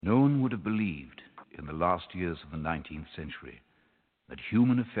would have believed in the last years of the 19th century that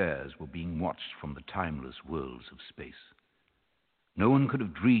human affairs were being watched from the timeless worlds of space. No one could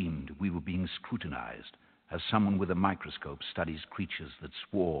have dreamed we were being scrutinized as someone with a microscope studies creatures that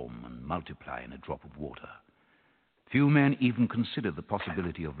swarm and multiply in a drop of water. Few men even consider the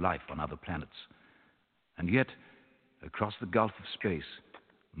possibility of life on other planets. And yet, across the gulf of space,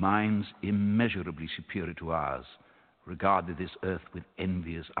 minds immeasurably superior to ours regarded this Earth with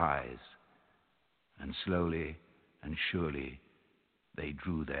envious eyes. And slowly and surely, they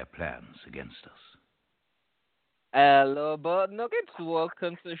drew their plans against us. Hello, Bud Nuggets.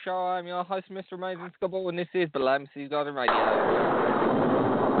 Welcome to the show. I'm your host, Mr. Amazing Scubble, and this is Belam's Garden Radio.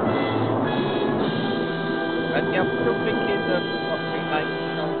 And yeah, I'm still thinking of what remake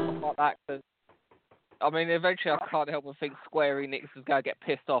and stuff like that, because, I mean, eventually I can't help but think Square Enix is going to get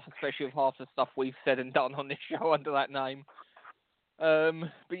pissed off, especially with half the stuff we've said and done on this show under that name.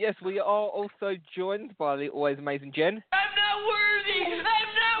 But yes, we are also joined by the always amazing Jen. I'm not worthy! I'm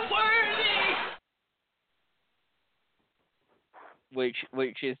not worthy!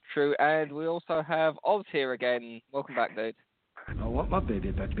 Which is true, and we also have Oz here again. Welcome back, dude. I want my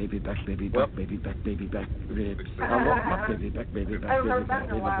baby back, baby back, baby back, baby back, baby back, ribs. I want my baby back, baby back, baby back,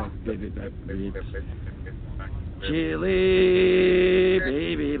 baby back, baby back, ribs. Chili,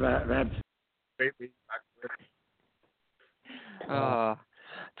 baby back, ribs. Baby back, ribs.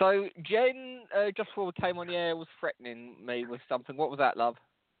 So Jen, just before we came on the air, was threatening me with something. What was that, love?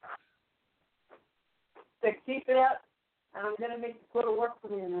 To keep it up, and I'm going to make the quota work for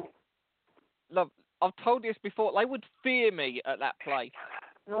me tonight. Love, I've told you this before. They would fear me at that place.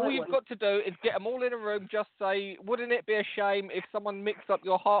 All you've got to do is get them all in a room, just say, wouldn't it be a shame if someone mixed up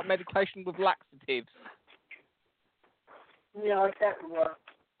your heart medication with laxatives? Yeah, that would work.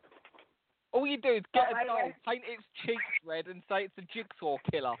 All you do is get a doll, paint its cheeks red, and say it's a jigsaw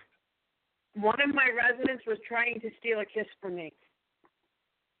killer. One of my residents was trying to steal a kiss from me.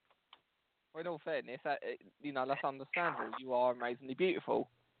 Well, in all fairness, that's understandable. You are amazingly beautiful.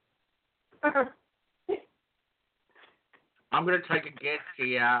 I'm going to take a guess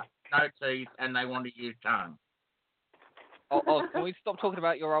here. No teeth, and they want to use tongue. Oh, can we stop talking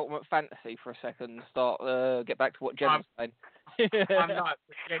about your ultimate fantasy for a second and start get back to what Jen was saying? I'm not.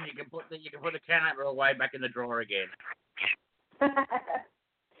 But Jen, you can put the can opener away back in the drawer again.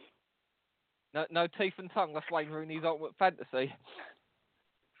 No teeth and tongue. That's Wayne Rooney's ultimate fantasy.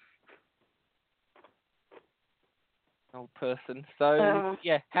 Old person. So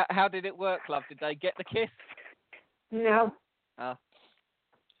yeah, how did it work, love? Did they get the kiss? No. So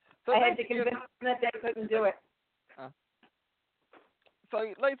I had to convince them that they couldn't do it. So,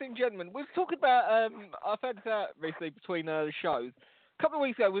 ladies and gentlemen, we've talked about, I found this out recently between the shows. A couple of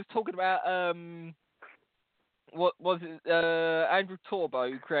weeks ago, we was talking about, what was it, Andrew Torbo,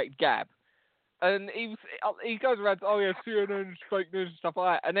 who created Gab. And he goes around, oh yeah, CNN's fake news and stuff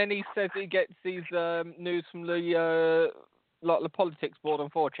like that. And then he says he gets his news from the politics board on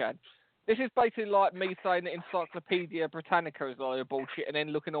 4chan. This is basically like me saying that Encyclopedia Britannica is a lot of bullshit and then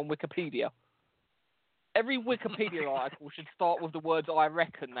looking on Wikipedia. Every Wikipedia article should start with the words, I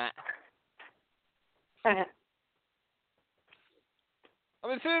reckon that. I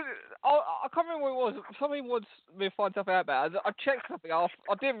mean, I can't remember what it was. Something wants me to find something out about it. I checked something off.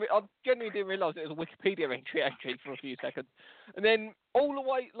 I genuinely didn't realise it was a Wikipedia entry, actually, for a few seconds. And then all the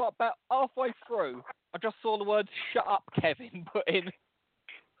way, like, about halfway through, I just saw the words, shut up, Kevin, put in.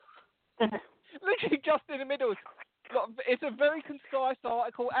 Literally just in the middle. It's a very concise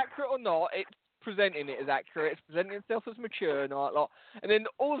article, accurate or not. It's presenting it as accurate. It's presenting itself as mature and all that lot. And then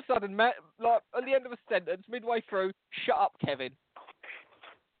all of a sudden, like at the end of a sentence, midway through, shut up, Kevin.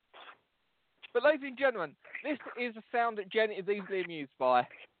 But ladies and gentlemen, this is a sound that Jen is easily amused by.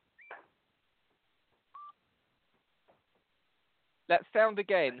 That sound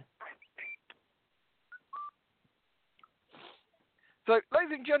again. So,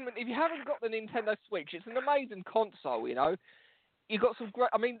 ladies and gentlemen, if you haven't got the Nintendo Switch, it's an amazing console, you know. You got some great...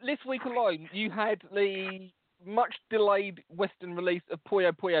 I mean, this week alone, you had the much-delayed Western release of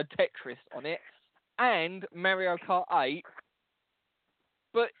Puyo Puyo Tetris on it, and Mario Kart 8.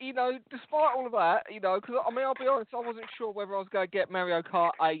 But, you know, despite all of that, you know, because, I mean, I'll be honest, I wasn't sure whether I was going to get Mario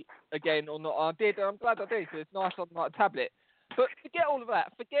Kart 8 again or not. I did, and I'm glad I did, because it's nice on, like, a tablet. But forget all of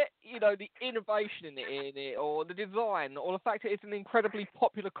that. Forget, you know, the innovation in it, or the design, or the fact that it's an incredibly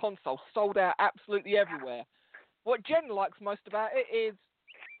popular console, sold out absolutely everywhere. What Jen likes most about it is...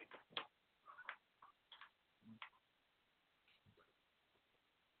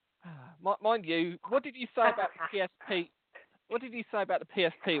 Mind you, what did you say about the PSP? What did you say about the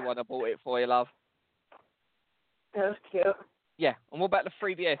PSP when I bought it for you, love? That was cute. Yeah, and what about the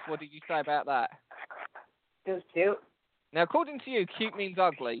 3DS? What did you say about that? It was cute. Now, according to you, cute means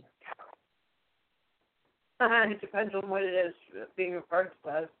ugly. It depends on what it is being referred to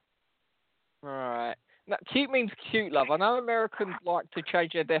as. Right. Now, cute means cute, love. I know Americans like to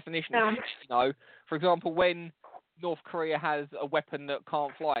change their definition of cute, you know. For example, when North Korea has a weapon that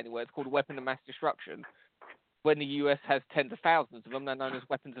can't fly anywhere, it's called a weapon of mass destruction. When the US has tens of thousands of them, they're known as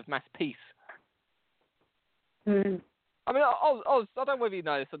weapons of mass peace. Mm. I mean, I don't know whether you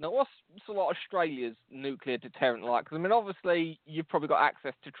know this or not. What's sort of like Australia's nuclear deterrent like? Because, I mean, obviously, you've probably got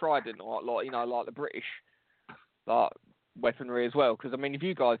access to Trident or, like, you know, like the British like, weaponry as well. Because, I mean, if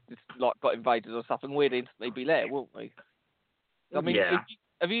you guys just, like, got invaded or something, we'd instantly be there, wouldn't we? I mean, Yeah.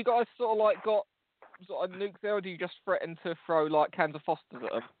 have you guys sort of, like, got sort of nukes there, or do you just threaten to throw, like, cans of Fosters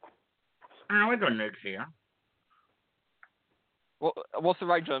at them? Oh, we got nukes here. What's the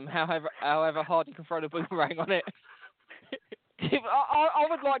range on them? However hard you can throw the boomerang on it. I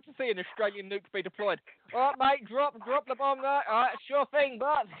would like to see an Australian nuke be deployed. All right, mate, drop the bomb there. All right, sure thing,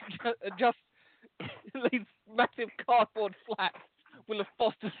 but just these massive cardboard flats with a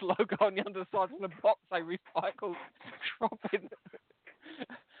Foster's logo on the underside from the box they recycled, dropping.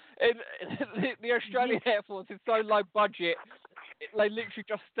 The Australian Air Force is so low budget, they literally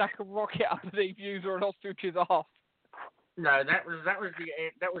just stack a rocket underneath user and ostrich's ass. No, that was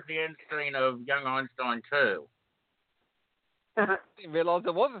the end screen of Young Einstein 2. I didn't realise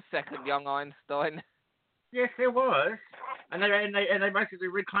there was a second Young Einstein. Yes, there was, and they basically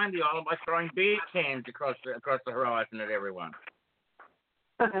reclaimed the island by throwing beer cans across the horizon at everyone.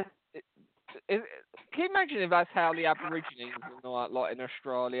 Can you imagine if that's how the Aborigines are like in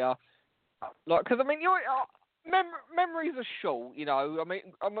Australia? Like, because I mean, memories are short, you know. I mean,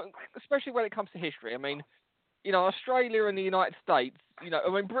 especially when it comes to history. I mean, you know, Australia and the United States. You know, I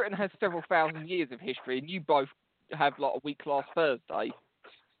mean, Britain has several thousand years of history, and you both have like a week last Thursday.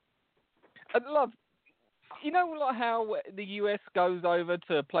 And love, you know, like how the US goes over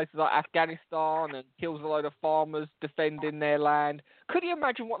to places like Afghanistan and kills a load of farmers defending their land. Could you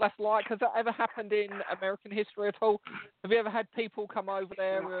imagine what that's like? Has that ever happened in American history at all? Have you ever had people come over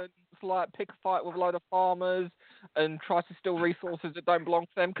there and like pick a fight with a load of farmers and try to steal resources that don't belong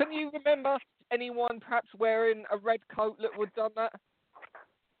to them? Can you remember anyone perhaps wearing a red coat that would have done that?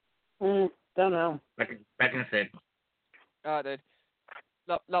 Don't know. Back in the set. Oh, dude.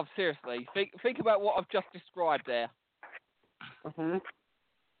 Love, seriously. Think about what I've just described there. Mm-hmm.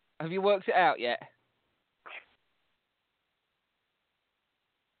 Have you worked it out yet?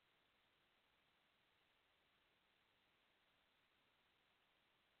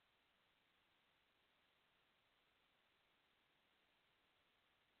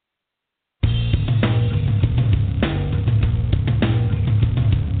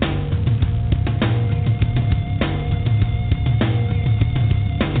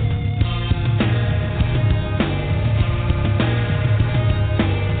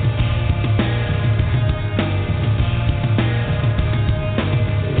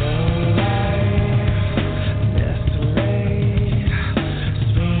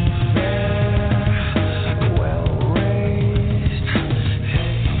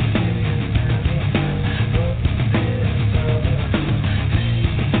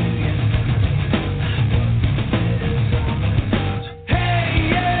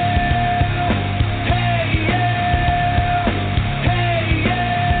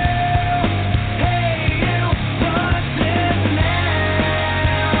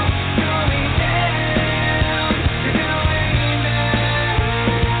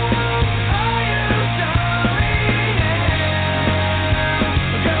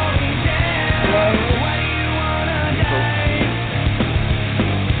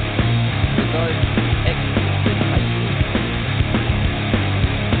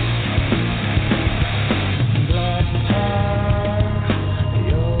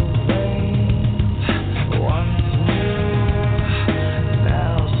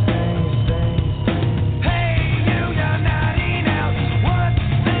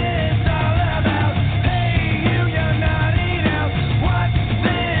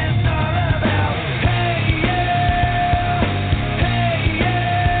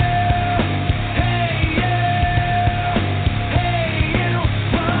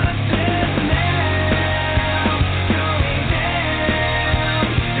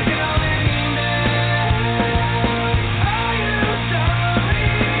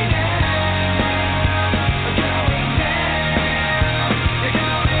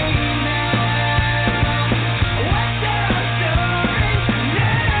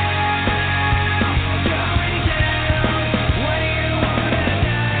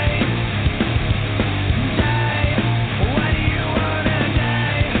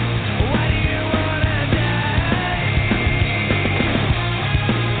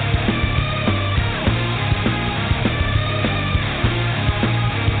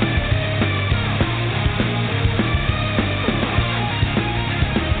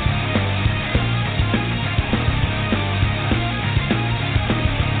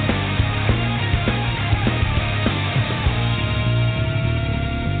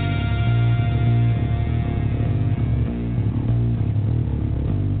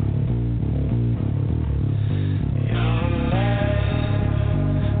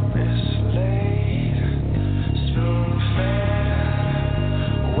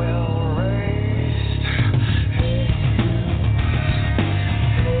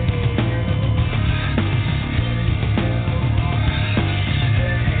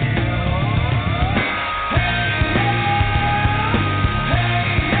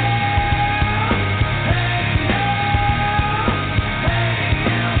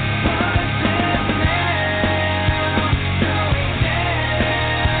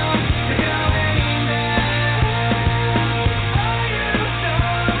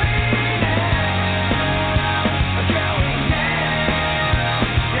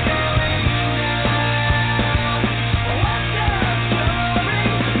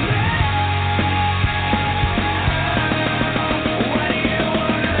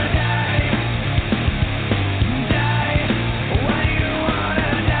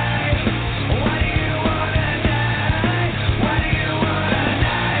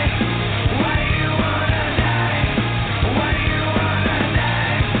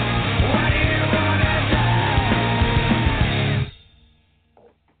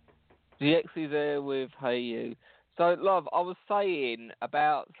 DX is there with Hey You. So, love, I was saying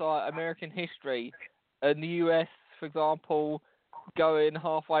about American history and the US, for example, going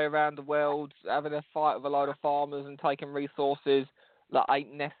halfway around the world, having a fight with a load of farmers and taking resources that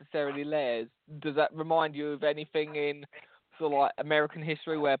ain't necessarily theirs. Does that remind you of anything in American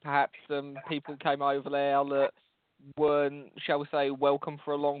history where perhaps some people came over there that weren't, shall we say, welcome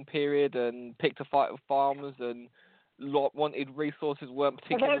for a long period and picked a fight with farmers and wanted resources weren't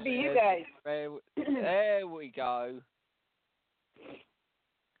particularly... Well, that would be you guys. There we go.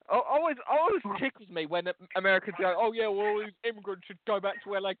 Always tickles me when Americans go, oh yeah, well, these immigrants should go back to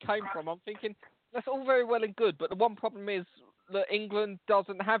where they came from. I'm thinking, that's all very well and good, but the one problem is that England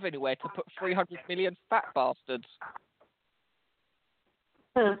doesn't have anywhere to put 300 million fat bastards.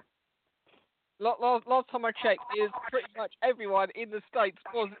 Huh. Last time I checked, is pretty much everyone in the States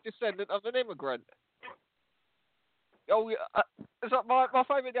was a descendant of an immigrant. Oh, yeah, it's like my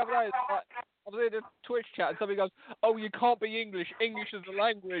favourite the other day is like, I was in a Twitch chat and somebody goes, oh, you can't be English. English is a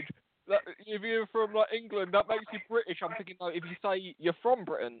language. If you're from England, that makes you British. I'm thinking, no, if you say you're from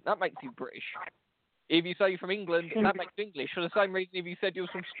Britain, that makes you British. If you say you're from England, that makes you English. For the same reason, if you said you were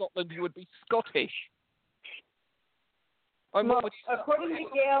from Scotland, you would be Scottish. Well, according to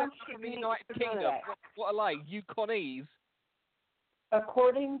Gail, from the United Kingdom. What are they? Yukonese.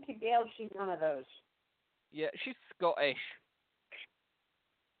 According to Gail, she's none of those. Yeah, she's Scottish.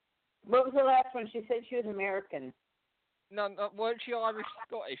 What was the last one? She said she was American. No, weren't she Irish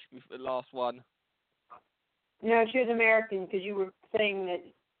Scottish before the last one? No, she was American because you were saying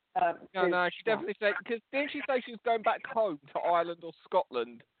that. No, she definitely said, because didn't she say she was going back home to Ireland or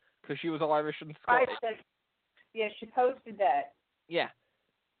Scotland because she was Irish and Scottish? Yeah, she posted that. Yeah.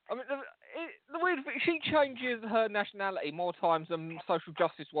 I mean, the weird thing, she changes her nationality more times than social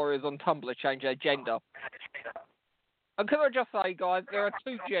justice warriors on Tumblr change their gender. And can I just say, guys, there are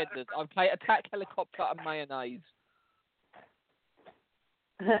two genders. I play attack helicopter and mayonnaise.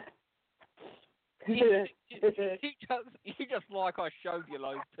 you just like I showed you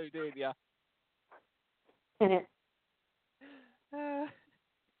those two, didn't you?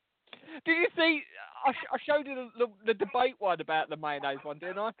 Did you see? I showed you the debate one about the mayonnaise one,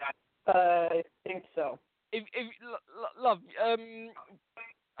 didn't I? I think so. Love, I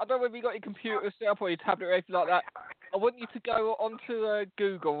don't know whether you got your computer set up or your tablet or anything like that. I want you to go onto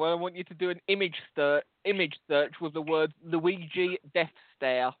Google and I want you to do an image search with the word Luigi Death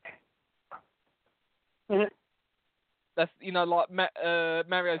Stare. That's, like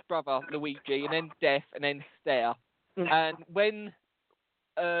Mario's brother, Luigi, and then Death, and then Stare. And when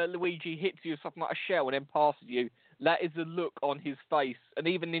Luigi hits you with something like a shell and then passes you, that is the look on his face. And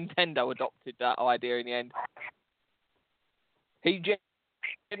even Nintendo adopted that idea in the end. He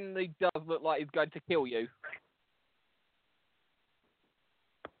genuinely does look like he's going to kill you.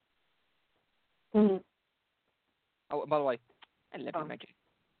 Mm-hmm. Oh, and by the way, I love you, Magic.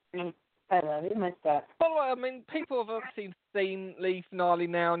 I love you, my stuff. By the way, I mean, people have obviously seen the finale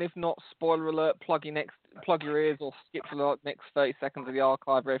now, and if not, spoiler alert, plug your ears or skip to the next 30 seconds of the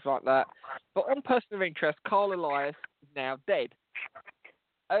archive or anything like that. But on person of interest, Carl Elias is now dead.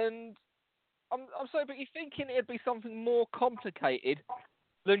 And I'm sorry, but you're thinking it'd be something more complicated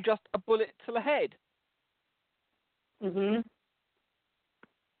than just a bullet to the head. Mhm.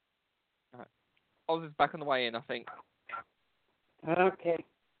 Right. Oz is back on the way in, I think. Okay.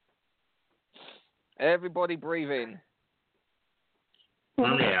 Everybody breathe in.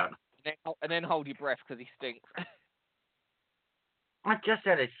 I'm out. And then hold your breath because he stinks. I just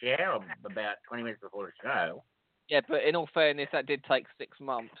had a shower about 20 minutes before the show. Yeah, but in all fairness, that did take 6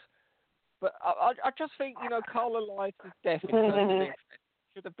 months. But I just think, Carl Elias' death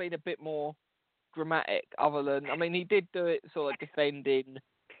should have been a bit more dramatic, other than, I mean, he did do it sort of defending,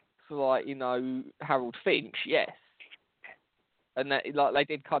 Harold Finch, yes. And that, they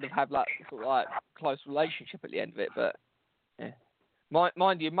did kind of have that sort of close relationship at the end of it, but yeah.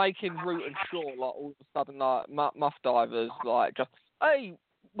 Mind you, making Root and Shaw all of a sudden muff divers, just, hey,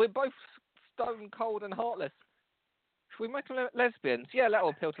 we're both stone cold and heartless. Should we make them lesbians? Yeah, that'll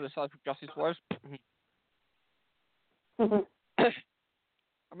appeal to the social justice warriors. I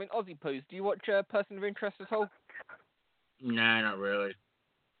mean, Aussie Poos, do you watch Person of Interest at all? No, not really.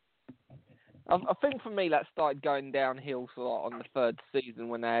 I think for me that started going downhill on the 3rd season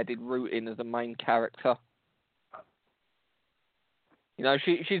when they added Root in as a main character.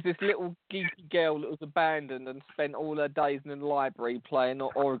 She's this little geeky girl that was abandoned and spent all her days in the library playing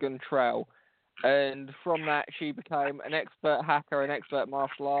Oregon Trail. And from that, she became an expert hacker, an expert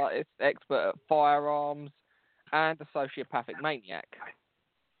martial artist, expert at firearms, and a sociopathic maniac.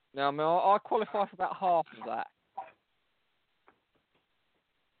 Now, I mean, I qualify for about half of that.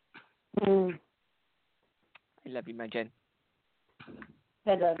 Mm. I love you, my Jen.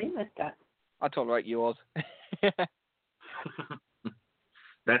 I love you, Miss Scott. I tolerate you, Oz.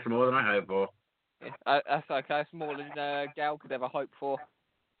 That's more than I hope for. That's okay. That's more than Gal could ever hope for.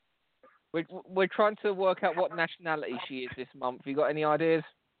 We're trying to work out what nationality she is this month. You got any ideas?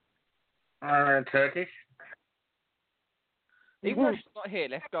 Turkish. Even though she's not here,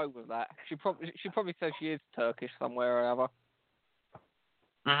 let's go with that. She probably says she is Turkish somewhere or other.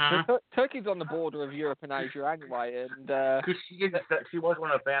 Turkey's on the border of Europe and Asia anyway, and because she was one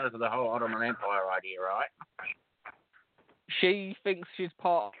of the founders of the whole Ottoman Empire idea, right? She thinks she's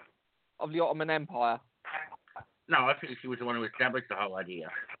part of the Ottoman Empire. No, I think she was the one who established the whole idea.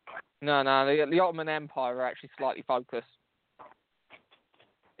 No, the Ottoman Empire are actually slightly focused.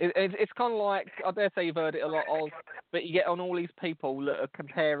 It's kind of like, I dare say you've heard it a lot of, but you get on all these people that are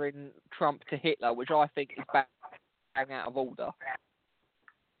comparing Trump to Hitler, which I think is bang out of order.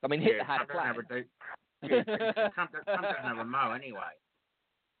 I mean, Hitler had a plan. Trump doesn't have a mo anyway.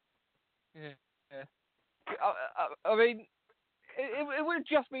 Yeah. I mean, it would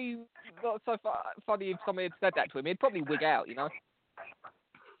just be not so funny if somebody had said that to him. He'd probably wig out, you know.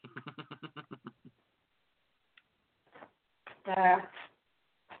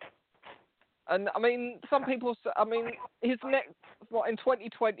 And I mean, some people. I mean, his next in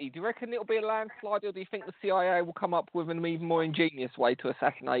 2020. Do you reckon it'll be a landslide, or do you think the CIA will come up with an even more ingenious way to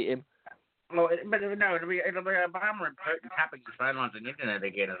assassinate him? Well, but no, it'll be Obama and Putin tapping his phone lines on the internet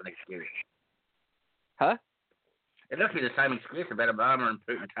again as an excuse. Huh? It'll be the same excuse about Obama and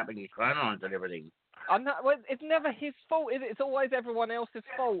Putin tapping his phone lines and everything. Well, it's never his fault, is it? It's always everyone else's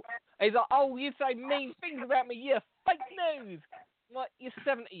fault. He's like, oh, you say mean things about me, you're fake news. I'm like, you're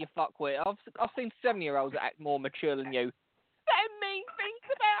 70, you fuckwit. I've seen 7-year-olds that act more mature than you. They mean things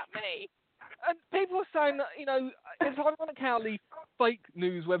about me. And people are saying that, you know, it's ironic how the fake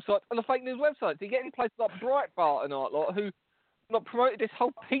news websites and the fake news websites, you get in places like Breitbart and all that, who not promoted this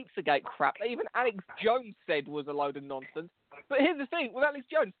whole Pizzagate crap that even Alex Jones said was a load of nonsense. But here's the thing, with Alex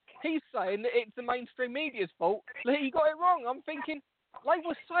Jones, he's saying that it's the mainstream media's fault that he got it wrong. I'm thinking, they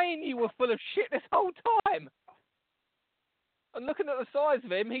were saying you were full of shit this whole time. And looking at the size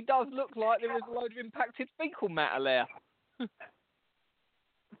of him, he does look like there is a load of impacted fecal matter there.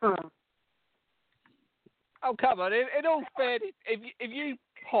 Oh, come on. In all fairness, if you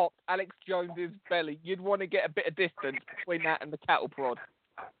popped Alex Jones's belly, you'd want to get a bit of distance between that and the cattle prod.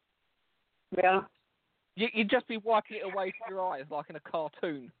 Yeah. You'd just be wiping it away from your eyes like in a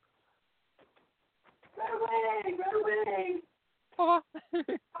cartoon. Run away.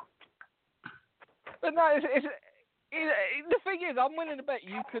 But no, the thing is, I'm willing to bet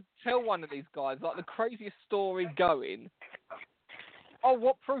you could tell one of these guys, like the craziest story going. Oh,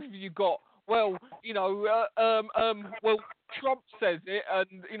 what proof have you got? Well, you know, well, Trump says it,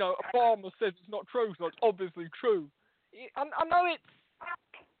 and, you know, Obama says it's not true, so it's obviously true. I know it's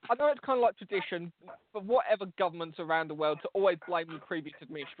kind of like tradition for whatever governments around the world to always blame the previous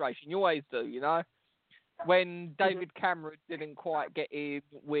administration. You always do, you know? When David Cameron didn't quite get in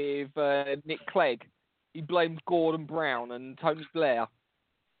with Nick Clegg, he blamed Gordon Brown and Tony Blair.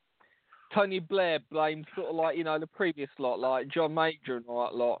 Tony Blair blamed sort of like, you know, the previous lot, like John Major and all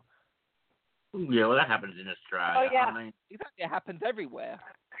that lot. Yeah, well, that happens in Australia. Oh, yeah. I mean, Exactly, it happens everywhere.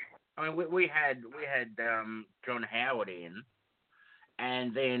 I mean, we had John Howard in,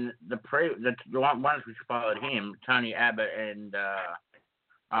 and then the ones which followed him, Tony Abbott and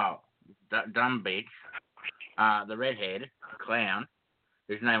dumb bitch, the redhead clown,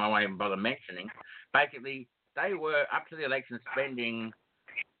 whose name I won't even bother mentioning. Basically, they were up to the election spending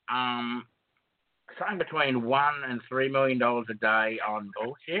something between $1 and $3 million a day on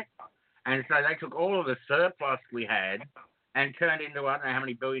bullshit. And so they took all of the surplus we had and turned into I don't know how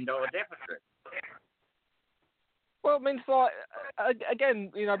many $1 billion deficit. Well, I mean, it's like,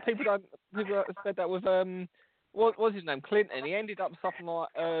 again, you know, people have said that with, what was his name, Clinton. He ended up something like,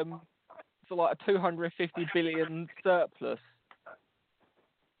 for like a $250 billion surplus.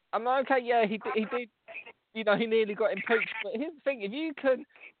 I mean, okay, yeah, he did, you know, he nearly got impeached. But here's the thing, if you can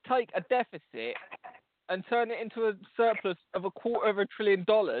take a deficit and turn it into a surplus of $250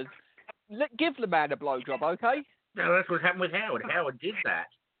 billion, give the man a blowjob, okay? No, that's what happened with Howard. Howard did that.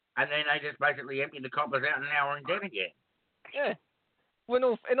 And then they just basically emptied the coppers out and now we're in debt again. Yeah.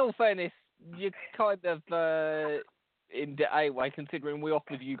 Well, in all fairness, you're kind of in debt anyway, considering we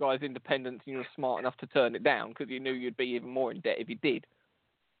offered you guys independence and you were smart enough to turn it down because you knew you'd be even more in debt if you did.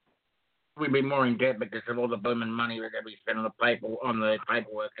 We'd be more in debt because of all the booming money that we spent on the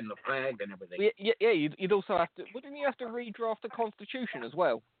paperwork and the flag and everything. Yeah, you'd also have to. Wouldn't you have to redraft the Constitution as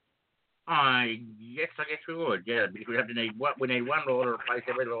well? Yes, I guess we would. Yeah, because we need one law to replace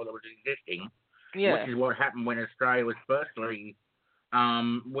every law that was existing, Yeah. which is what happened when Australia was firstly,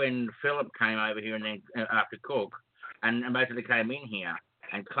 when Phillip came over here and then after Cook, and basically came in here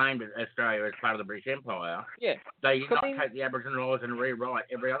and claimed Australia as part of the British Empire. Yeah. They did not take the Aboriginal laws and rewrite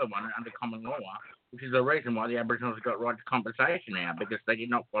every other one under common law, which is the reason why the Aboriginals have got right to compensation now, because they did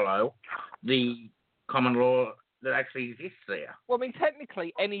not follow the common law that actually exists there. Well, I mean,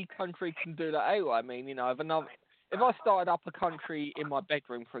 technically, any country can do that anyway. I mean, you know, if I started up a country in my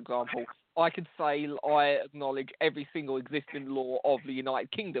bedroom, for example, I could say I acknowledge every single existing law of the United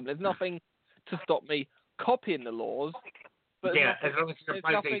Kingdom. There's nothing to stop me copying the laws. But Yeah, as long as you there's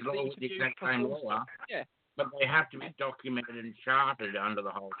replace these nothing that laws you with the can exact use same for law, Yeah. but they have to be documented and chartered under the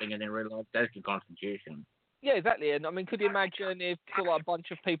whole thing and then realised as the Constitution. Yeah, exactly. And I mean, could you imagine if sort of like a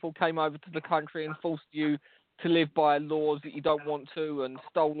bunch of people came over to the country and forced you to live by laws that you don't want to, and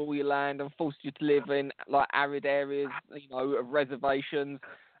stole all your land and forced you to live in like arid areas, you know, of reservations,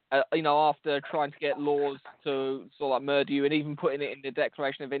 you know, after trying to get laws to sort of like murder you and even putting it in the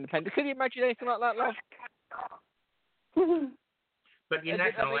Declaration of Independence? Could you imagine anything like that, love? But your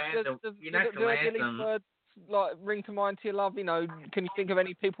national anthem, do any words like ring to mind to your love? You know, can you think of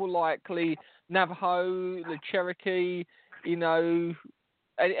any people like the Navajo, the Cherokee, you know,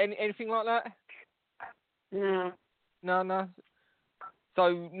 anything like that? No. No.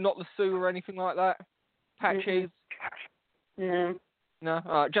 So not the Sioux or anything like that? Apaches? No. No?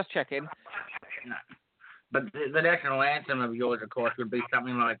 All right, just checking. No. But the national anthem of yours, of course, would be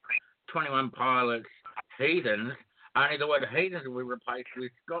something like 21 Pilots, Heathens. Only the word heathens will be replaced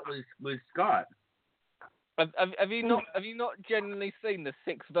with Scott. Have you not genuinely seen the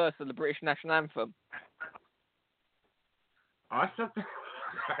sixth verse of the British national anthem? I thought.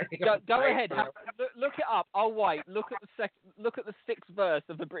 Go ahead. Look it up. I'll wait. Look at the sixth verse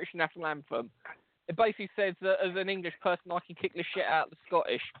of the British national anthem. It basically says that as an English person, I can kick the shit out of the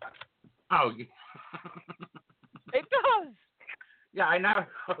Scottish. Oh. Yeah. It does. Yeah, I know.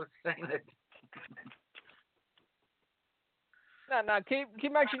 I was saying it. No. Can you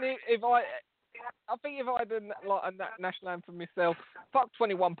imagine if I think if I had a national anthem myself, fuck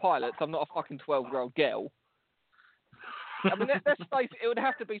 21 Pilots. I'm not a fucking 12-year-old girl. I mean, let's face it, it would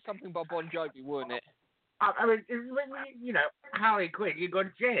have to be something by Bon Jovi, wouldn't it? I mean, you know, Harley Quinn, you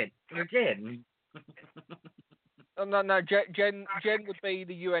got Jen. You're Jen. No. Jen would be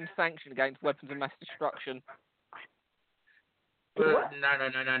the UN sanction against weapons of mass destruction. No.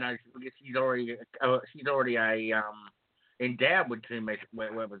 She's already endowed with 2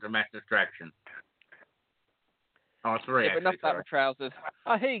 weapons of mass destruction. Oh, 3. Yeah, but enough about the trousers.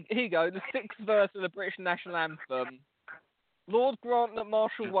 Here you go. The sixth verse of the British national anthem. Lord grant that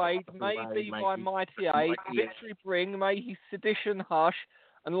Marshal Wade may be by mighty aid, victory bring, may he sedition hush,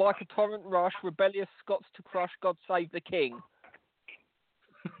 and like a torrent rush, rebellious Scots to crush, God save the King.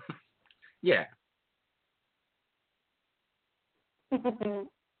 Yeah. So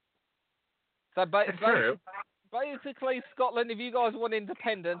basically, Scotland, if you guys want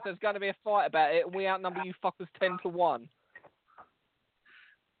independence, there's going to be a fight about it, and we outnumber you fuckers 10-1.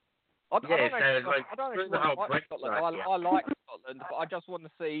 I don't actually like Scotland. I like Scotland, but I just want to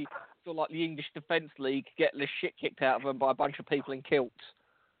see sort of like the English Defence League get the shit kicked out of them by a bunch of people in kilts.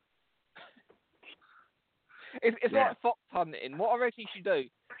 It's like fox hunting. What I reckon you should do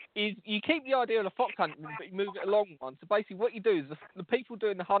is you keep the idea of the fox hunting, but you move it along one. So basically, what you do is the people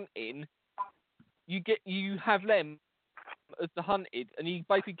doing the hunting, you have them as the hunted, and you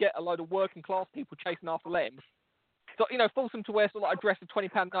basically get a load of working class people chasing after them. So, you know, force them to wear sort of like a dress of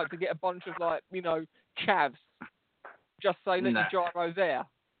 £20 note to get a bunch of, like, you know, chavs. Just say, look, your gyro's there.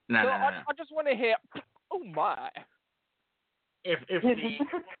 I just want to hear, oh my. If the British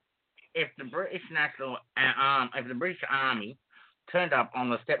if the British Army turned up on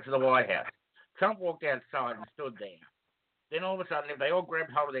the steps of the White House, Trump walked outside and stood there. Then all of a sudden, if they all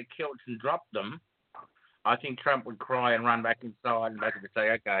grabbed hold of their kilts and dropped them, I think Trump would cry and run back inside and basically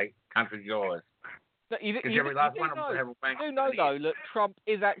say, okay, country's yours. You do know, though, that Trump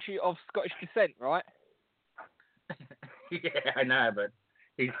is actually of Scottish descent, right? Yeah, I know, but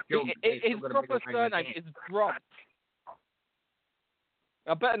he's still... His proper surname is Grump.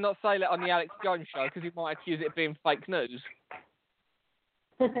 I better not say that on the Alex Jones show, because he might accuse it of being fake news.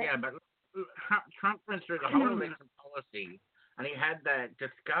 Yeah, but Trump went through the whole election policy, and he had that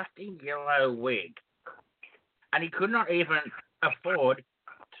disgusting yellow wig, and he could not even afford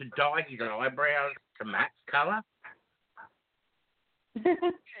to dye his eyebrows to match colour.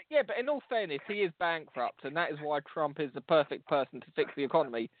 Yeah, but in all fairness, he is bankrupt, and that is why Trump is the perfect person to fix the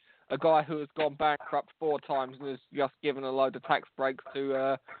economy. A guy who has gone bankrupt 4 times and has just given a load of tax breaks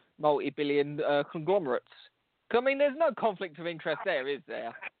to multi-billion conglomerates. 'Cause, I mean, there's no conflict of interest there, is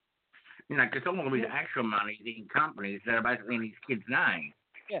there? You know, because all of his actual money is in companies that are basically in his kids' names.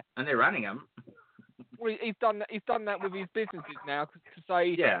 Yeah. And they're running them. Well, he's done that with his businesses now to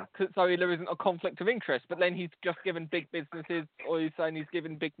say so there isn't a conflict of interest. But then he's just given big businesses, or he's saying he's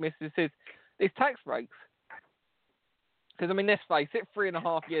given big businesses these tax breaks. Because I mean, let's face it,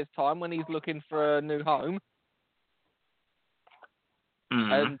 3.5 years time when he's looking for a new home,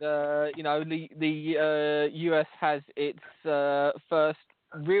 and you know the US has its first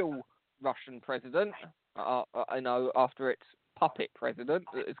real Russian president. I know after its puppet president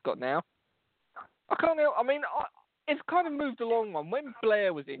that it's got now. I can't help. I mean, it's kind of moved along. When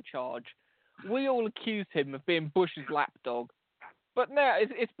Blair was in charge, we all accused him of being Bush's lapdog. But now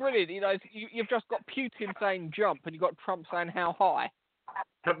it's brilliant. You know, you've just got Putin saying jump, and you've got Trump saying how high.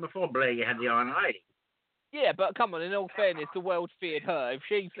 But before Blair, you had the Iron Lady. Yeah, but come on. In all fairness, the world feared her. If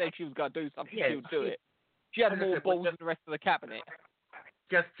she said she was going to do something, she would do it. She had more balls than the rest of the cabinet.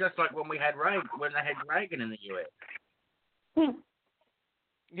 Just like when we had when they had Reagan in the US.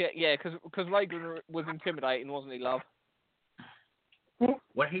 Yeah, because Reagan was intimidating, wasn't he, love?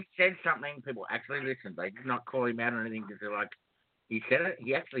 When he said something, people actually listened. They did not call him out on anything because they're like, he said it,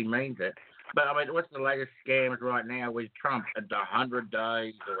 he actually means it. But, I mean, what's the latest scams right now with Trump at the 100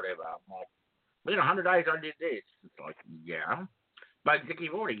 days or whatever? I'm like, within 100 days I did this. It's like, yeah. Basically,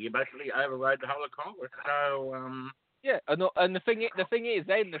 you basically overrode the whole of Congress. So, yeah, and the thing is,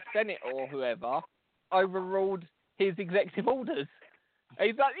 then the Senate or whoever overruled his executive orders. And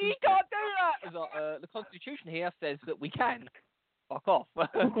he's like, you can't do that. It's like, the Constitution here says that we can. Fuck off.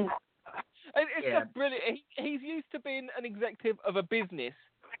 It's just brilliant. He's used to being an executive of a business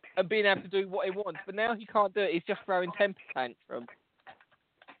and being able to do what he wants, but now he can't do it. He's just throwing temper tantrum.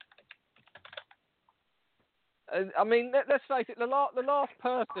 I mean, let's face it. The last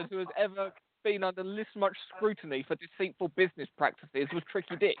person who has ever been under this much scrutiny for deceitful business practices was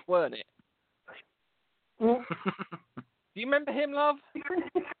Tricky Dick, weren't it? Do you remember him, love?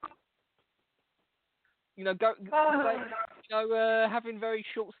 You know, having very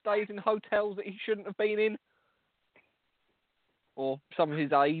short stays in hotels that he shouldn't have been in, or some of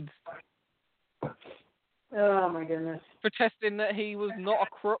his aides. Oh my goodness! Protesting that he was not a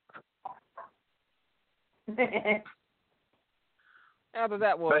crook. How did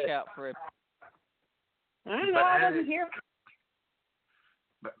that work out for him? I don't know. I wasn't here.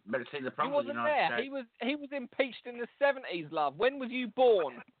 But see, the problem he wasn't there. He was impeached in the 70s, love. When was you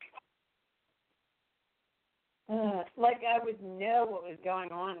born? Like I would know what was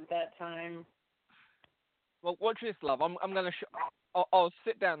going on at that time. Well, watch this, love. I'm gonna. I'll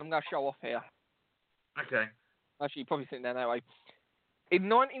sit down. I'm gonna show off here. Okay. Actually, you're probably sitting down that way. In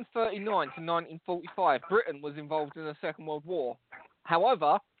 1939 to 1945, Britain was involved in the Second World War.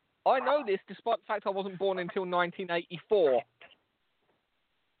 However, I know this despite the fact I wasn't born until 1984.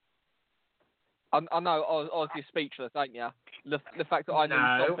 I know, I was just speechless, ain't you? The fact that I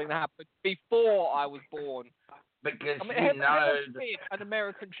knew something that happened before I was born. Because an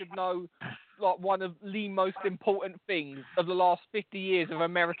American should know, like, one of the most important things of the last 50 years of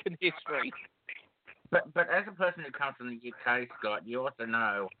American history. But as a person who comes from the UK, Scott, you also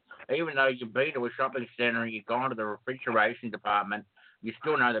know, even though you've been to a shopping centre and you've gone to the refrigeration department, you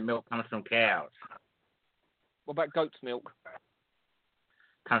still know the milk comes from cows. What about goat's milk?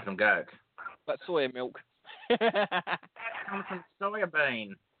 Comes from goats. But soya milk. Comes from soya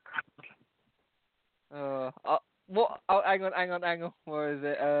bean. What? Oh, hang on. Where is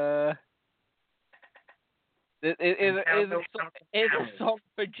it? It's a song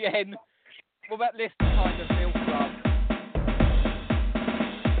for Jen. What about this kind of milk, love?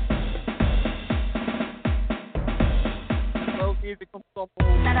 Well, music on top of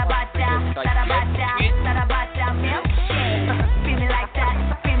milkshake. Feel me like that,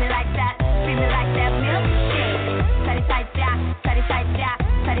 feel me like that, feel me like that milkshake.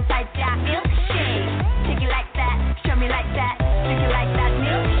 Satisfied, milkshake. Take it like that, show me like that, take it like that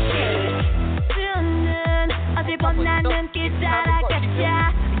milkshake. 눈은 어딜 보나 눈길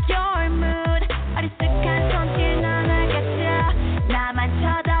따라가자. Your mood 어리숙한 손길 넌 알겠죠. 나만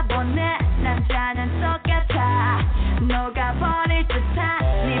쳐다보네 남자는 똑같아. 녹아버릴 듯한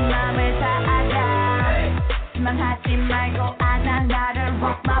네 맘을 다 알아. 실망하지 말고 안아 나를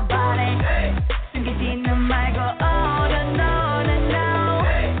rock my body. 숨기지는 말고 oh no no no.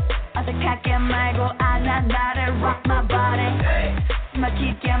 어색하게 말고 안아 나를 rock my body.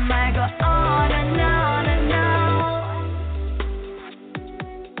 숨막히게 말고 oh no no no no.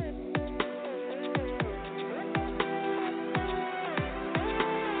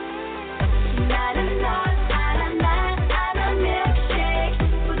 나는 널 알아 난 알아 milkshake.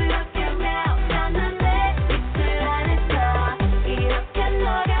 부드러운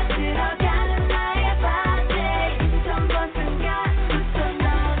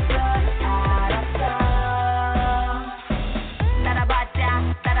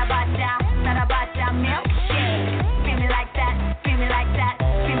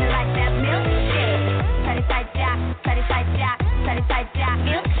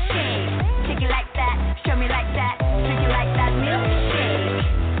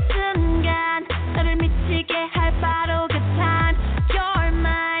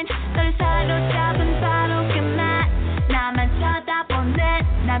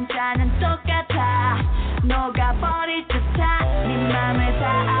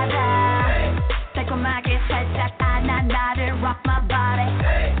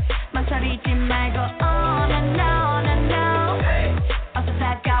멈추지 말고 on and on and on 어서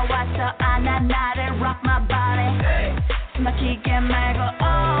다가와서 안아 나를 rock my body 숨 막히게 말고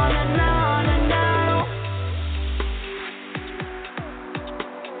on and on and on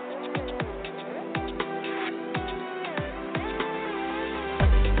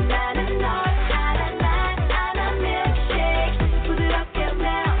나는 널 알아 milkshake 부드럽게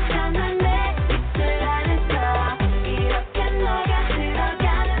매혹하는 내 입술 안에서 이렇게 너가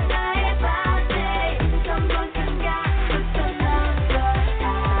들어가는 나의 body 처음 본 순간부터 넌 걸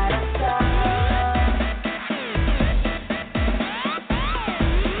알았어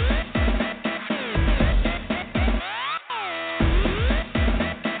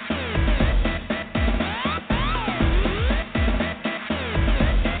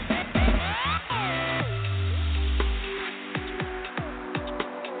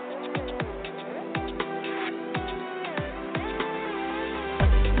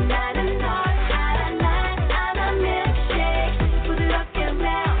나는 널 알아 milkshake 부드럽게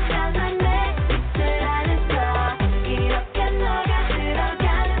매혹하는 내 입술 안에서 이렇게 너가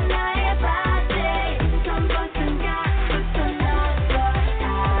들어가는 나의 body 처음 본 순간부터 넌 걸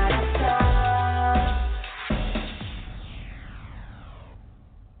알았어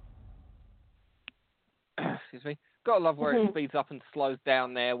Excuse me. Gotta love where it speeds up and slows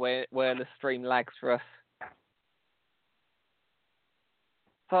down there, where the stream lags for us.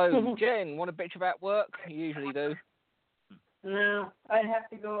 So, Jen, want to bitch about work? You usually do. No, I'd have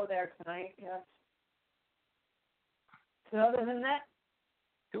to go there tonight, yes. So other than that,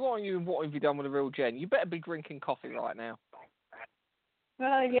 Who are you and what have you done with the real Jen? You better be drinking coffee right now.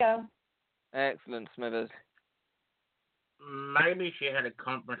 well, yeah. Excellent, Smithers. Maybe she had a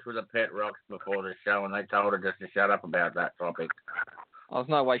conference with the Pet Rocks before the show and they told her just to shut up about that topic. There's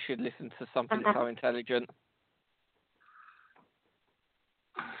no way she'd listen to something so intelligent.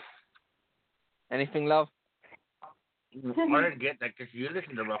 Anything, love? I didn't get that because you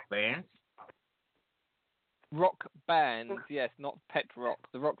listen to rock bands. Rock bands, yes, not pet rock.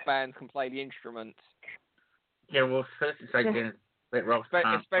 The rock bands can play the instruments. Yeah, well, first it's like Pet Rocks can't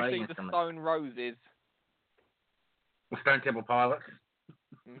play Especially the instruments. Stone Roses. Stone Temple Pilots.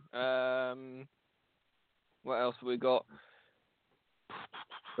 What else have we got?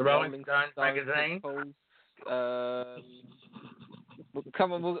 The Rolling Stones magazine.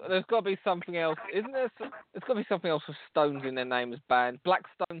 Come on, there's got to be something else, isn't there? There's got to be something else with stones in their name as band.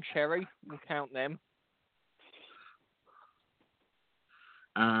 Blackstone Cherry, we'll count them.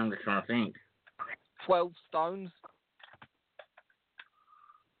 I'm just trying to think. 12 Stones.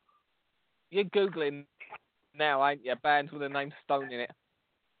 You're Googling now, ain't you? Bands with the name Stone in it.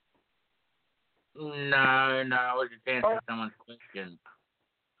 No, I was just answering someone's question.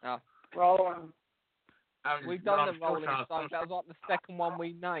 Rolling. We've done the Rolling Stones. That was like the second one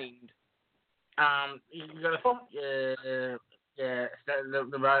we named. You got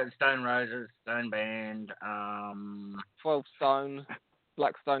the Stone Roses, Stone Band. 12 Stones,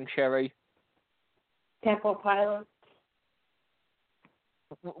 Blackstone Cherry. Temple Pilots.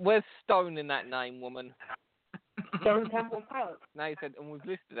 Where's Stone in that name, woman? Stone Temple Pilots. No, you said, and we've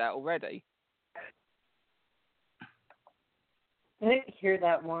listed that already. I didn't hear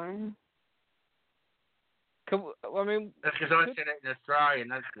that one. I mean, that's because I said it in Australian.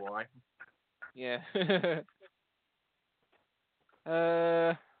 That's why. Yeah.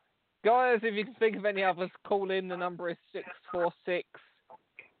 Guys, if you can think of any others, call in. The number is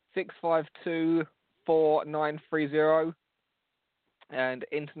 646-652-4930. And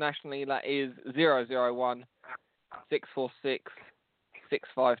internationally, that is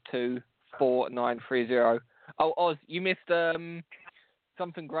 001-646-652-4930. Oh, Oz, you missed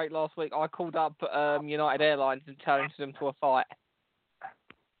something great last week. I called up United Airlines and challenged them to a fight.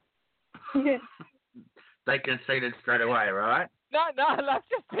 They conceded straight away, right? No, that's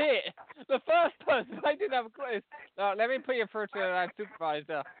just it. The first person, they didn't have a clue. No, let me put you through to our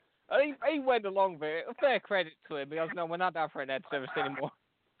supervisor. He went along with it. Fair credit to him. He goes, no, we're not down for an ad service anymore.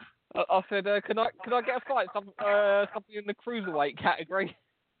 I said, can I get a fight? Something in the cruiserweight category.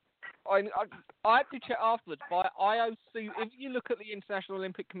 I had to check afterwards. By IOC, if you look at the International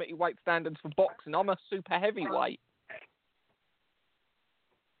Olympic Committee weight standards for boxing, I'm a super heavyweight.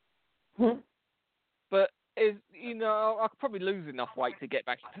 But I could probably lose enough weight to get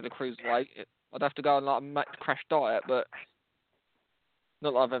back into the cruiserweight. I'd have to go on like a crash diet, but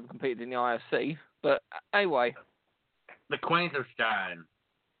not that I've ever competed in the IOC. But anyway, the Queens of Stone.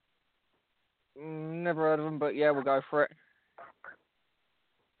 Never heard of them, but yeah, we'll go for it.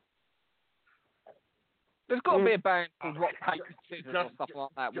 There's got to be a band called Rock Paper Scissors or stuff like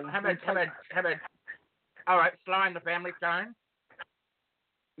that. How about all right, Sly and the Family Stone?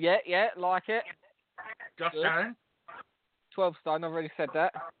 Yeah, like it. Josh Good. Stone. 12 Stone, I've already said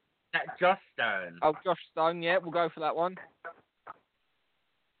that. Josh Stone. Oh, Josh Stone, yeah, we'll go for that one.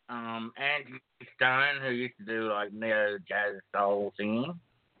 Andy Stone, who used to do like neo jazz soul singing,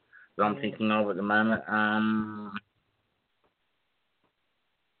 that I'm thinking of at the moment.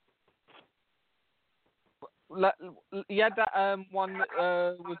 You had that one that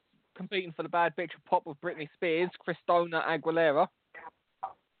was competing for the Bad Bitch of Pop with Britney Spears, Christina Aguilera.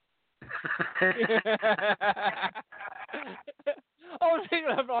 I was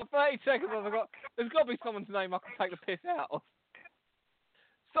thinking of like 30 seconds. I forgot. There's got to be someone's name I can take the piss out of.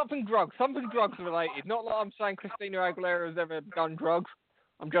 Something drugs related. Not like I'm saying Christina Aguilera has ever done drugs.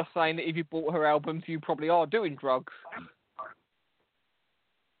 I'm just saying that if you bought her albums, you probably are doing drugs.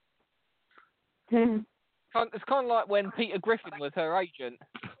 It's kind of like when Peter Griffin was her agent.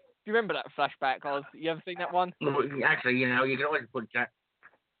 Do you remember that flashback? You ever seen that one? Well, actually, you can always put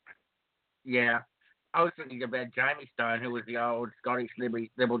yeah. I was thinking about Jamie Stone, who was the old Scottish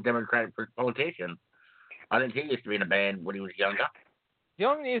Liberal Democratic politician. I think he used to be in a band when he was younger. The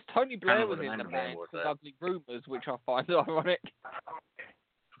only thing is Tony Blair Can't was remember in the the name band of called it. Ugly Rumours, which I find ironic.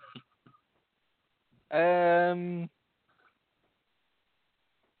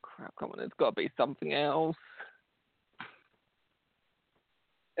 Crap, come on, there's got to be something else.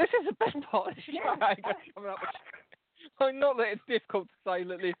 This is the best part of the show. Not that it's difficult to say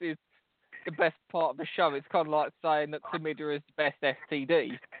that this is the best part of the show. It's kind of like saying that chlamydia is the best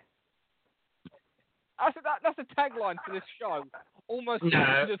STD. That's a tagline for this show. Almost No.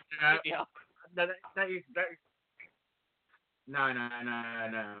 chlamydia. That is no.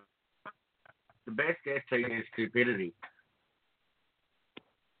 The best STD is stupidity.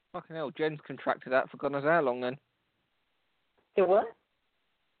 Fucking hell, Jen's contracted that for God knows how long then. The what?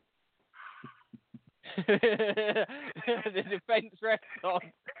 The defence rests on.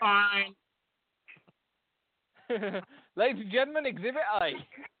 Fine. Ladies and gentlemen, Exhibit A.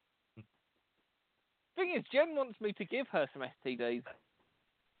 Thing is, Jen wants me to give her some STDs.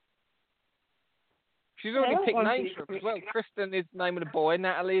 She's already picked names for them as well. Kristen is the name of the boy,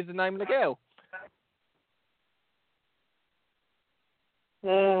 Natalie is the name of the girl.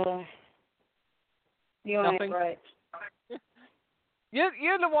 You ain't right.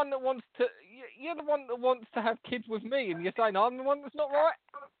 You're the one that wants to. You're the one that wants to have kids with me, and you're saying I'm the one that's not right.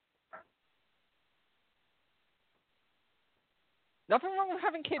 Nothing wrong with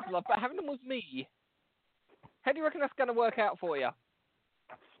having kids, love, but having them with me. How do you reckon that's going to work out for you?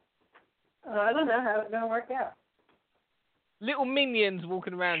 I don't know how it's going to work out. Little minions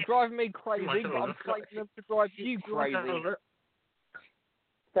walking around, driving me crazy, but I'm training them to drive you crazy.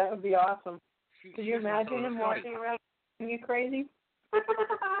 That would be awesome. Could you imagine him walking around you crazy?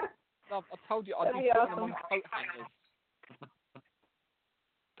 Love, I told you I'd be putting them on coat hangers.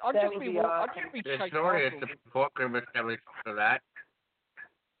 I'd just be There's chasing already a after them. support group established for that.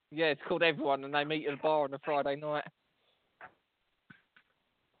 Yeah, it's called Everyone, and they meet at a bar on a Friday night.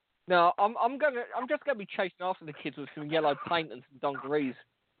 No, I'm just gonna be chasing after the kids with some yellow paint and some dungarees.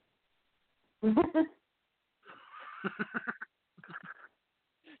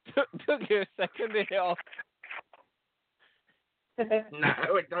 Took you a second to hit off.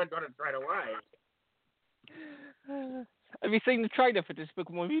 No, it don't got it straight away. Have you seen the trailer for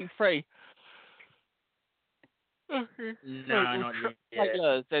Despicable Me 3? No, not yet.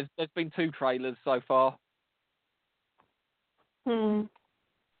 Trailers. There's been 2 trailers so far.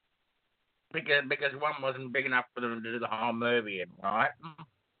 Because one wasn't big enough for them to do the whole movie in, right?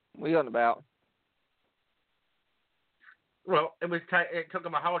 What are you on about? Well, it took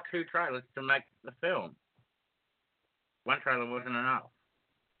them a whole 2 trailers to make the film. One trailer wasn't enough.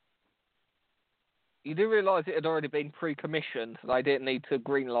 You do realise it had already been pre-commissioned, so they didn't need to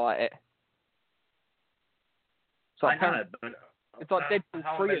greenlight it. So I know, but it's like the Deadpool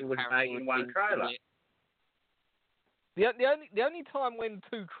whole 3 movie was made in one trailer. The only time when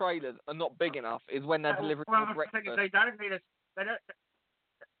 2 trailers are not big enough is when they're delivering for breakfast. They don't need they don't.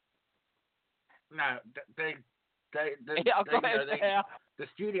 No, the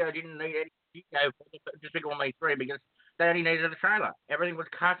studio didn't need any studio for Despicable Me 3 because they only needed a trailer. Everything was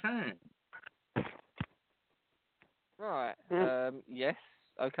cartoon. Right. Yes.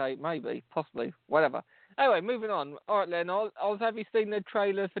 Okay. Maybe. Possibly. Whatever. Anyway, moving on. All right, Len. Have you seen the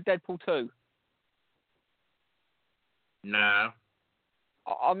trailer for Deadpool 2? No.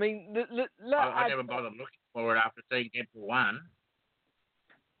 I mean, I never bothered looking for it after seeing Deadpool 1.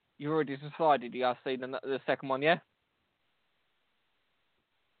 You already decided you have seen the second one, yeah?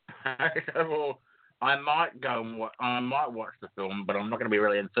 Well, I might watch the film, but I'm not going to be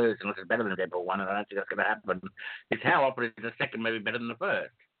really enthused unless it's better than Deadpool 1, and I don't think that's going to happen. It's how often is the second movie better than the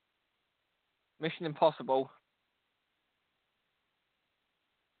first? Mission Impossible.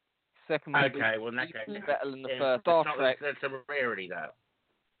 Second movie. Okay, well, in that case, better than the it's first. not Star Trek. That's a rarity, though.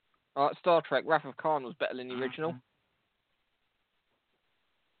 Alright, Star Trek. Wrath of Khan was better than the original.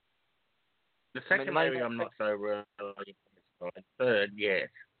 The second movie, I'm not so really satisfied. Third, yes.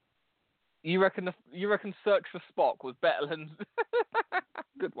 You reckon Search for Spock was better than?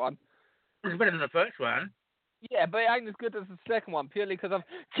 Good one. It's better than the first one. Yeah, but it ain't as good as the second one purely because of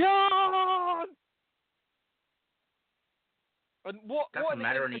John. And what? Doesn't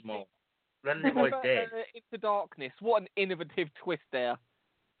matter innovative- anymore. Leonard Nimoy's dead. Into Darkness. What an innovative twist there.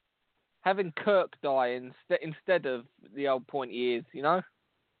 Having Kirk die instead of the old pointy ears, you know?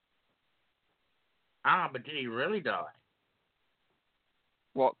 Ah, but did he really die?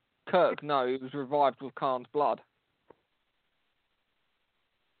 What? Kirk? No, he was revived with Khan's blood.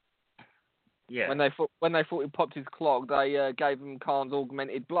 Yeah. When they thought he popped his clog, they gave him Khan's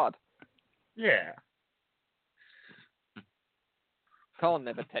augmented blood. Yeah. Khan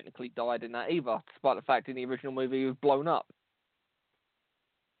never technically died in that either, despite the fact in the original movie he was blown up.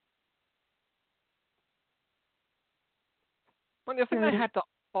 I think they had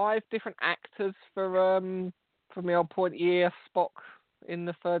 5 different actors for from the old pointy ear Spock in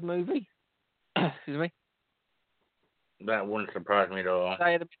the third movie. Excuse me. That wouldn't surprise me at all.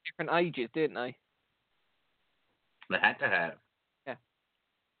 They had different ages, didn't they? They had to have. Yeah.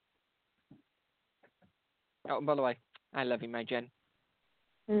 Oh, and by the way, I love you, May Jen.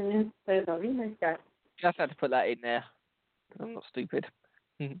 There's a really nice guy. Just had to put that in there. I'm not stupid.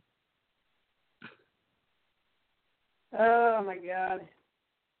 Oh my God.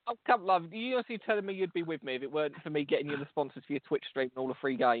 Oh, come love. You honestly telling me you'd be with me if it weren't for me getting you the sponsors for your Twitch stream and all the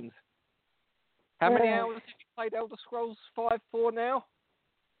free games? How many hours have you played Elder Scrolls 5 for now?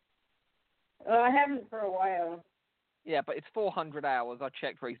 I haven't for a while. Yeah, but it's 400 hours. I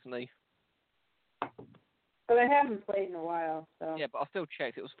checked recently. But I haven't played in a while, so. Yeah, but I still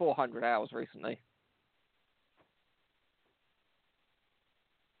checked. It was 400 hours recently.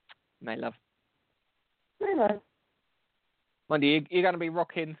 May love. I know. Monday, you're going to be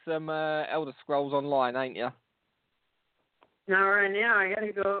rocking some Elder Scrolls Online, ain't you? Now, right now, I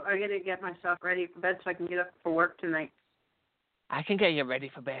gotta get myself ready for bed so I can get up for work tonight. I can get you ready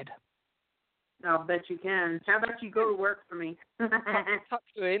for bed. I'll bet you can. How about you go to work for me? Tuck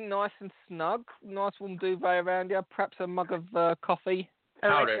you in, nice and snug. Nice warm duvet around you. Perhaps a mug of coffee. I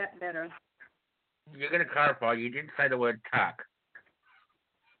like Powder. that better. You're going to clarify, you didn't say the word tuck.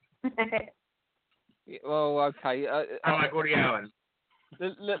 Yeah, well, okay. I'm like Woody Allen.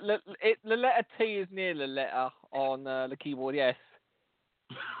 The letter T is near the letter on the keyboard, yes.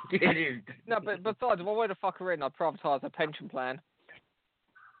 It is. No, but besides, if I were to fuck her in, I'd privatise her pension plan.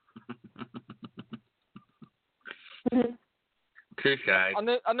 Touche. I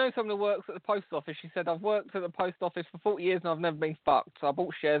know someone who works at the post office. She said, I've worked at the post office for 40 years and I've never been fucked. So I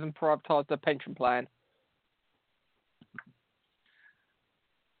bought shares and privatised her pension plan.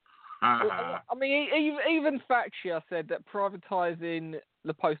 Uh-huh. I mean, even Thatcher said that privatising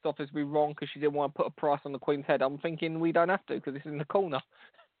the post office would be wrong because she didn't want to put a price on the Queen's head. I'm thinking we don't have to because it's in the corner.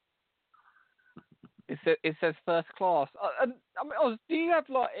 It says first class. I mean, do you have,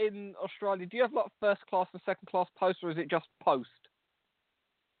 like, in Australia, do you have, like, first class and second class post, or is it just post?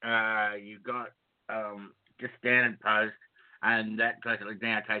 You got just standard post, and that basically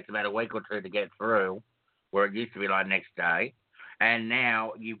now takes about a week or two to get through, where it used to be like next day. And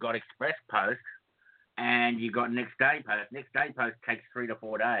now you've got express post, and you've got next day post. Next day post takes 3 to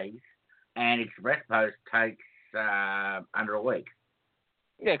 4 days, and express post takes under a week.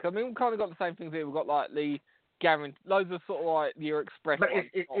 Yeah, cause, I mean, we've kind of got the same things here. We've got, like, the guarantee, loads of sort of, like, your express. But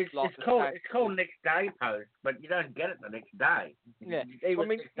it's called next day post, but you don't get it the next day. Yeah, I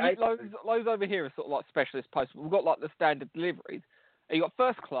mean, loads over here are sort of like specialist posts. We've got, like, the standard deliveries. And you got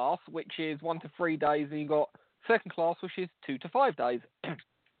first class, which is 1 to 3 days, and you got second class, which is 2 to 5 days. And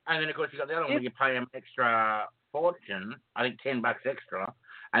then, of course, you got the other one where you pay them extra fortune, I think $10 extra,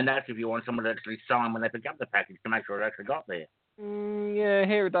 and that's if you want someone to actually sign when they pick up the package to make sure it actually got there. Yeah,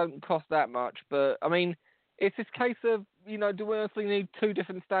 here it don't cost that much, but I mean, it's this case of, you know, do we honestly need 2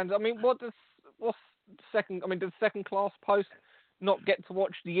 different standards? I mean, does second class post not get to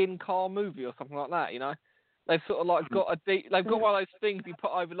watch the in-car movie or something like that? You know, they've sort of like they've got one of those things you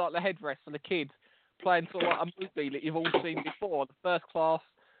put over like the headrest for the kids, playing sort of like a movie that you've all seen before. The first class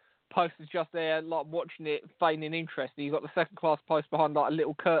post is just there, like watching it, feigning interest, and you've got the second class post behind like a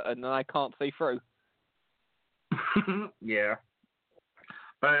little curtain, and they can't see through. Yeah.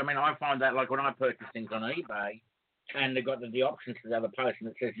 But, I mean, I find that, like, when I purchase things on eBay, and they've got the options for the other post, and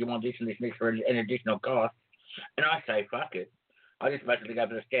it says you want this and this and this for an additional cost, and I say, fuck it. I just basically go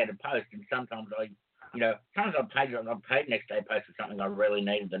for the standard post, and sometimes sometimes I've paid next day post for something I really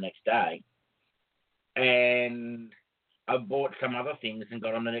needed the next day, and I've bought some other things and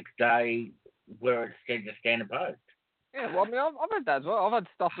got them the next day where it's said the standard post. Yeah, well, I mean, I've had that as well. I've had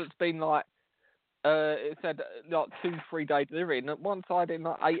stuff that's been like, it said like 2-3 day delivery, and at one side in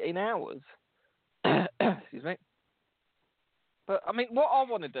like 18 hours. Excuse me. But I mean, what I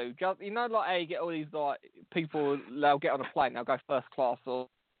want to do, just, like how you get all these like people, they'll get on a plane, they'll go first class or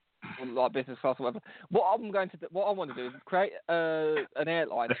like business class or whatever. What I want to do is create an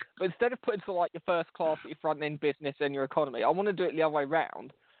airline, but instead of putting sort of like your first class at your front end business and your economy, I want to do it the other way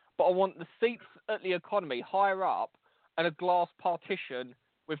round. But I want the seats at the economy higher up and a glass partition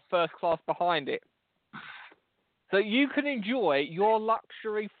with first class behind it. So you can enjoy your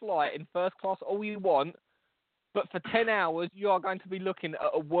luxury flight in first class all you want, but for 10 hours you are going to be looking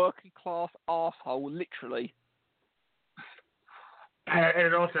at a working class arsehole, literally. And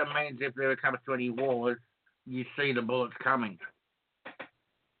it also means if there comes to any wars, you see the bullets coming.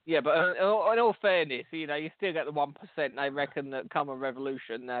 Yeah, but in all fairness, you still get the 1%. They reckon that come a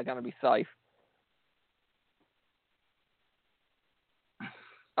revolution, they're going to be safe.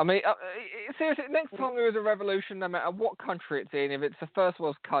 I mean, seriously, next time there is a revolution, no matter what country it's in, if it's a first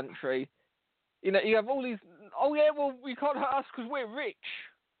world country, you have all these, oh yeah, well, we can't hurt us because we're rich.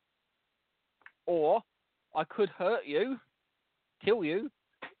 Or, I could hurt you, kill you,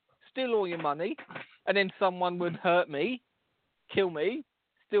 steal all your money, and then someone would hurt me, kill me,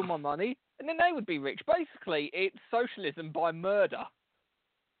 steal my money, and then they would be rich. Basically, it's socialism by murder.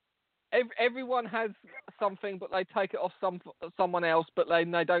 Everyone has something, but they take it off someone else, but they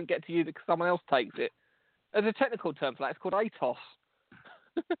don't get to use it because someone else takes it. There's a technical term for that. It's called ATOS.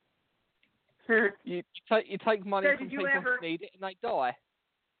 you take money from people who need it, and they die.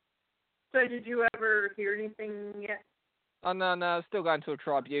 So did you ever hear anything yet? Oh, no, still going to a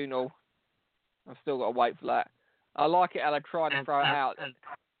tribunal. I've still got to wait for that. I like it how they try to throw it out.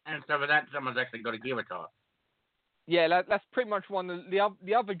 And so for that, someone's actually got to give it to us. Yeah, that's pretty much one of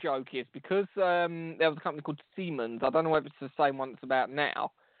the other joke is because there was a company called Siemens. I don't know if it's the same one it's about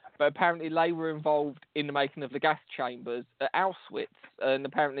now, but apparently they were involved in the making of the gas chambers at Auschwitz, and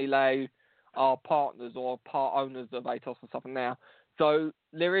apparently they are partners or part owners of ATOS or something now. So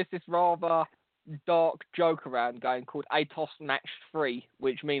there is this rather dark joke around going called ATOS Matched Free,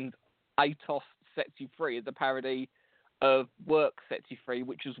 which means ATOS sets you free. It's a parody of Work Sets You Free,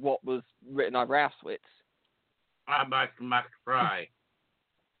 which is what was written over Auschwitz. I must fry.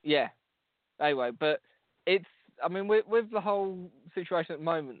 Yeah. Anyway, but it's, I mean, with the whole situation at the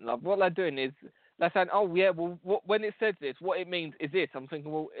moment, love, what they're doing is they're saying, oh, yeah, well, when it says this, what it means is this. I'm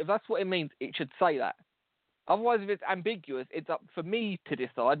thinking, well, if that's what it means, it should say that. Otherwise, if it's ambiguous, it's up for me to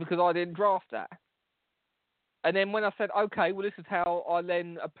decide because I didn't draft that. And then when I said, okay, well, this is how I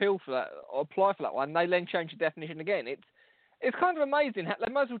then appeal for that or apply for that one, they then change the definition again. It's kind of amazing.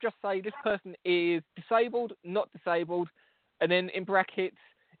 They might as well just say this person is disabled, not disabled, and then in brackets,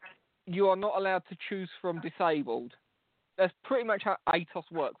 you are not allowed to choose from disabled. That's pretty much how ATOS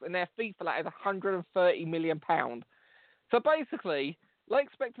works, and their fee for that is £130 million. So basically, they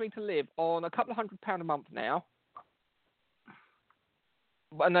expect me to live on a couple of £100 a month now,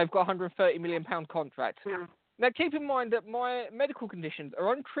 and they've got a £130 million contract. Yeah. Now, keep in mind that my medical conditions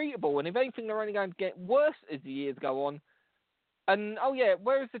are untreatable, and if anything, they're only going to get worse as the years go on. And, oh yeah,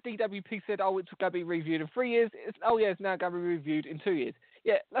 whereas the DWP said, oh, it's going to be reviewed in 3 years, it's now going to be reviewed in 2 years.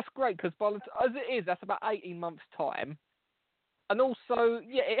 Yeah, that's great, because as it is, that's about 18 months' time. And also,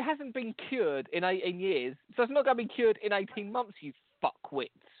 yeah, it hasn't been cured in 18 years, so it's not going to be cured in 18 months, you fuckwits.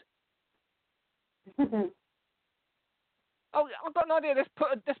 Oh, I've got an idea, let's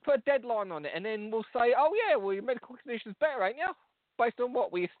put a deadline on it, and then we'll say, oh yeah, well, your medical condition's better, ain't you? Based on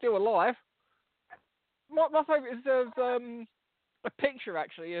what? Well, you're still alive. My favourite is a picture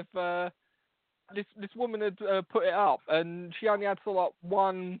actually of this woman had put it up, and she only had sort of like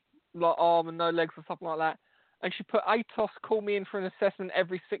one arm and no legs or something like that, and she put ATOS call me in for an assessment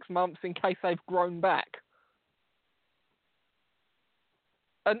every 6 months in case they've grown back.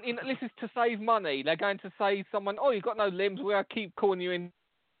 And this is to save money. They're going to say someone, oh, you've got no limbs, we're going to keep calling you in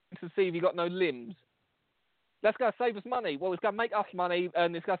to see if you've got no limbs. That's going to save us money. Well, it's going to make us money,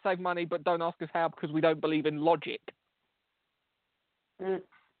 and it's going to save money, but don't ask us how because we don't believe in logic.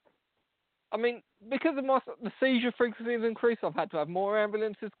 I mean, because of the seizure frequency has increased, I've had to have more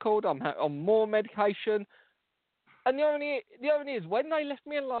ambulances called, I'm on more medication. And the irony is, when they left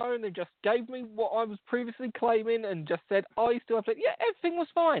me alone and just gave me what I was previously claiming and just said, I still have to, yeah, everything was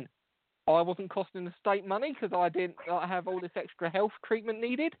fine. I wasn't costing the state money because I didn't have all this extra health treatment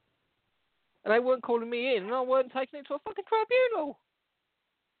needed. and they weren't calling me in, and I weren't taking it to a fucking tribunal.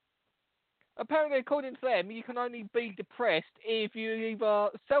 Apparently, according to them, you can only be depressed if you either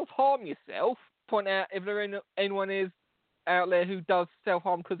self-harm yourself, point out if anyone is out there who does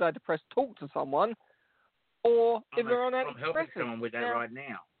self-harm because they're depressed, talk to someone, or if they're on antidepressants. I'm helping someone with that right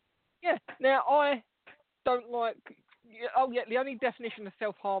now. Yeah, now I don't like... Oh, yeah, the only definition of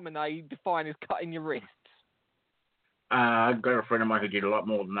self-harming they define is cutting your wrists. I've got a friend of mine who did a lot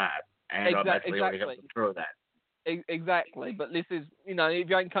more than that, and I've actually already helped them through that. Exactly, but this is, if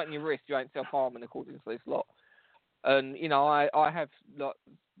you ain't cutting your wrist, you ain't self-harming according to this lot. And, I have, like,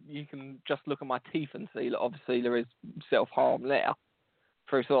 you can just look at my teeth and see that obviously there is self-harm there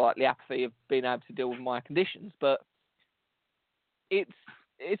through sort of like the apathy of being able to deal with my conditions. But it's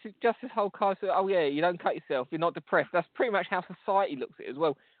just this whole kind of, oh yeah, you don't cut yourself, you're not depressed. That's pretty much how society looks at it as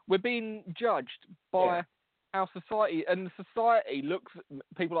well. We're being judged by how society, and society looks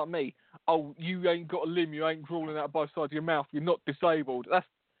at people like me, oh, you ain't got a limb, you ain't crawling out of both sides of your mouth, you're not disabled. That's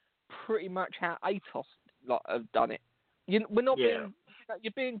pretty much how ATOS have done it. We're not being,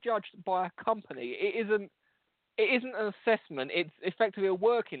 you're being judged by a company. It isn't an assessment, it's effectively a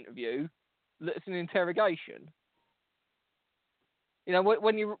work interview that's an interrogation.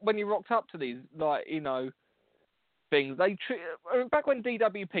 When you rocked up to these, like, things, back when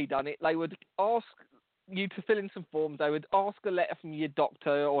DWP done it, they would ask you to fill in some forms. They would ask a letter from your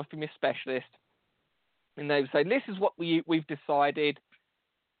doctor or from your specialist, and they would say, "This is what we've decided.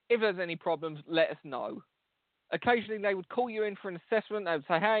 If there's any problems, let us know." Occasionally, they would call you in for an assessment. They would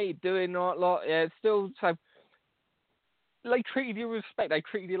say, "How you doing?" Yeah, still. So they treated you with respect. They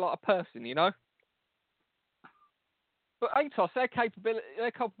treated you like a person, But ATOS, their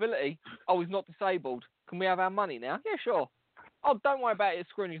culpability, oh, he's not disabled. Can we have our money now? Yeah, sure. Oh, don't worry about it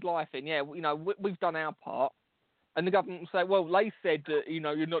screwing his life in. Yeah, we've done our part. And the government will say, well, they said that,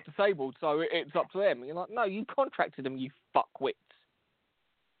 you're not disabled, so it's up to them. And you're like, no, you contracted them, you fuckwits.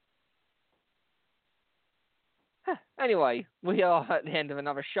 Anyway, we are at the end of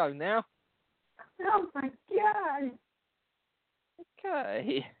another show now. Oh, my God.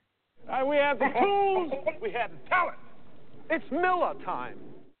 Okay. We have the tools. We have the talent. It's Miller time.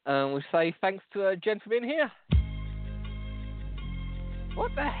 We say thanks to Jen for being here.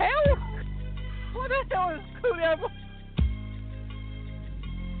 What the hell? What the hell is Coolio?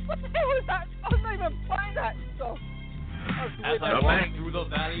 What the hell is that? I wasn't even playing that song. As I walk through the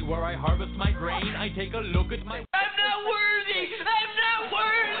valley where I harvest my grain, I take a look at my... I'm not worthy! I'm not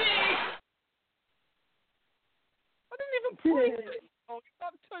worthy! I didn't even play this song. It's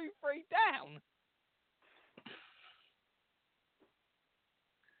up 2, 3 down.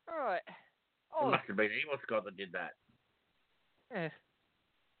 Alright. It must have been Evil Scott that did that. Yeah.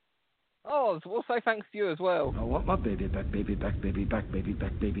 Oz, we'll say thanks to you as well. I want my baby back, baby back, baby back, baby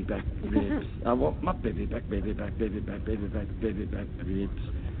back, baby back, ribs. I want my baby back, baby back, baby back, baby back, baby back, ribs.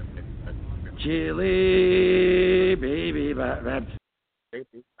 Chili, baby back, ribs.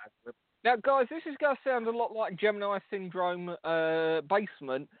 Now, guys, this is going to sound a lot like Gemini Syndrome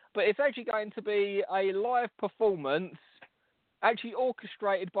Basement, but it's actually going to be a live performance, actually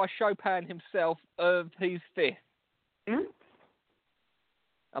orchestrated by Chopin himself, of his 5th. Hmm?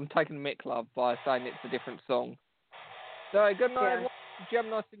 I'm taking the mick, love, by saying it's a different song. So, good night,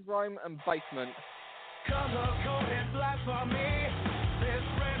 Gemini Syndrome and Basement. Color-coded blasphemy.